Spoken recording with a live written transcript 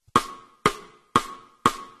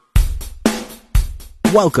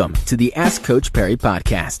Welcome to the Ask Coach Perry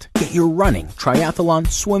podcast. Get your running, triathlon,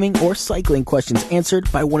 swimming, or cycling questions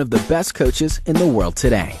answered by one of the best coaches in the world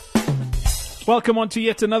today. Welcome on to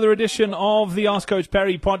yet another edition of the Ask Coach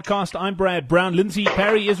Perry podcast. I'm Brad Brown. Lindsay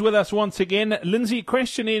Perry is with us once again. Lindsay,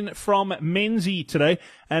 question in from Menzie today.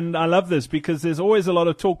 And I love this because there's always a lot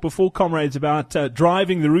of talk before comrades about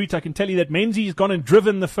driving the route. I can tell you that Menzie's gone and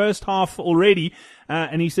driven the first half already.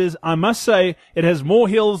 And he says, I must say it has more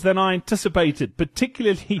hills than I anticipated,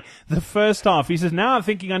 particularly the first half. He says, now I'm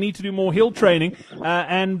thinking I need to do more hill training.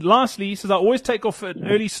 And lastly, he says, I always take off an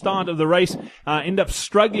early start of the race, end up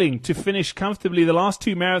struggling to finish comfortably. The last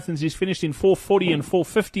two marathons he's finished in 4:40 and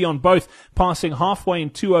 4:50 on both, passing halfway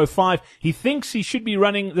in 2:05. He thinks he should be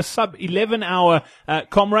running the sub 11 hour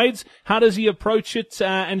comrades. How does he approach it?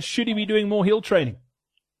 And should he be doing more hill training?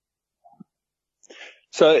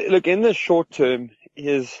 So look, in the short term,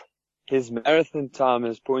 his marathon time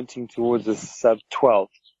is pointing towards a sub 12,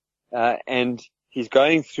 and he's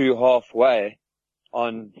going through halfway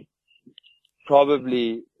on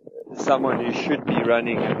probably someone who should be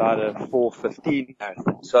running about a 4:15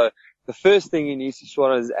 marathon. So the first thing he needs to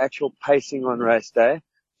sort out is actual pacing on race day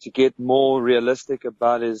to get more realistic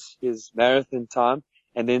about his marathon time.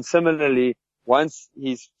 And then similarly, once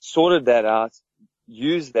he's sorted that out,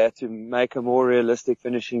 use that to make a more realistic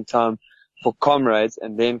finishing time for comrades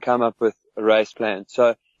and then come up with a race plan.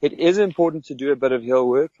 So it is important to do a bit of hill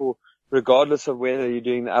work regardless of whether you're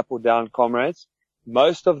doing the up or down comrades.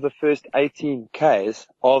 Most of the first 18 Ks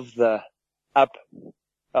of the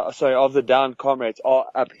down comrades are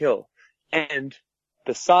uphill. And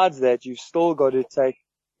besides that, you've still got to take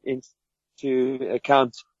into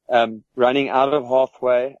account, running out of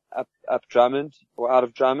halfway up Drummond or out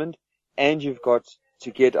of Drummond. And you've got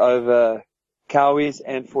to get over Cowies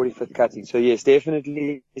and 45th cutting. So yes,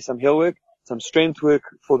 definitely some hill work, some strength work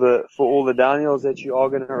for all the downhills that you are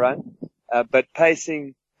going to run. But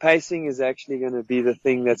pacing is actually going to be the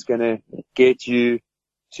thing that's going to get you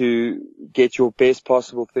to get your best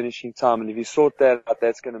possible finishing time. And if you sort that out,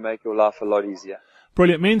 that's going to make your life a lot easier.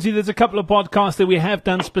 Brilliant. Menzie, there's a couple of podcasts that we have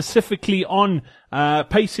done specifically on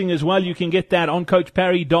pacing as well. You can get that on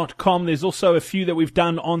coachperry.com. There's also a few that we've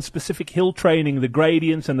done on specific hill training, the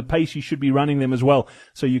gradients and the pace you should be running them as well.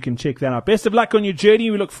 So you can check that out. Best of luck on your journey.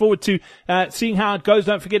 We look forward to seeing how it goes.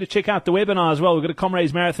 Don't forget to check out the webinar as well. We've got a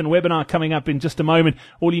Comrades Marathon webinar coming up in just a moment.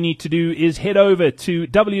 All you need to do is head over to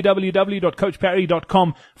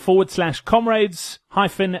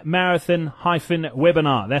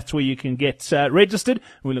www.coachperry.com/comrades-marathon-webinar. That's where you can get registered.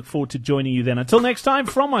 We look forward to joining you then. Until next time,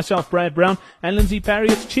 from myself, Brad Brown, and Lindsay Perry,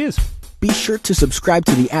 it's cheers. Be sure to subscribe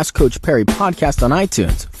to the Ask Coach Perry podcast on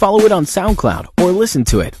iTunes, follow it on SoundCloud, or listen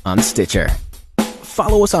to it on Stitcher.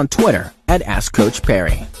 Follow us on Twitter at Ask Coach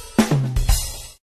Perry.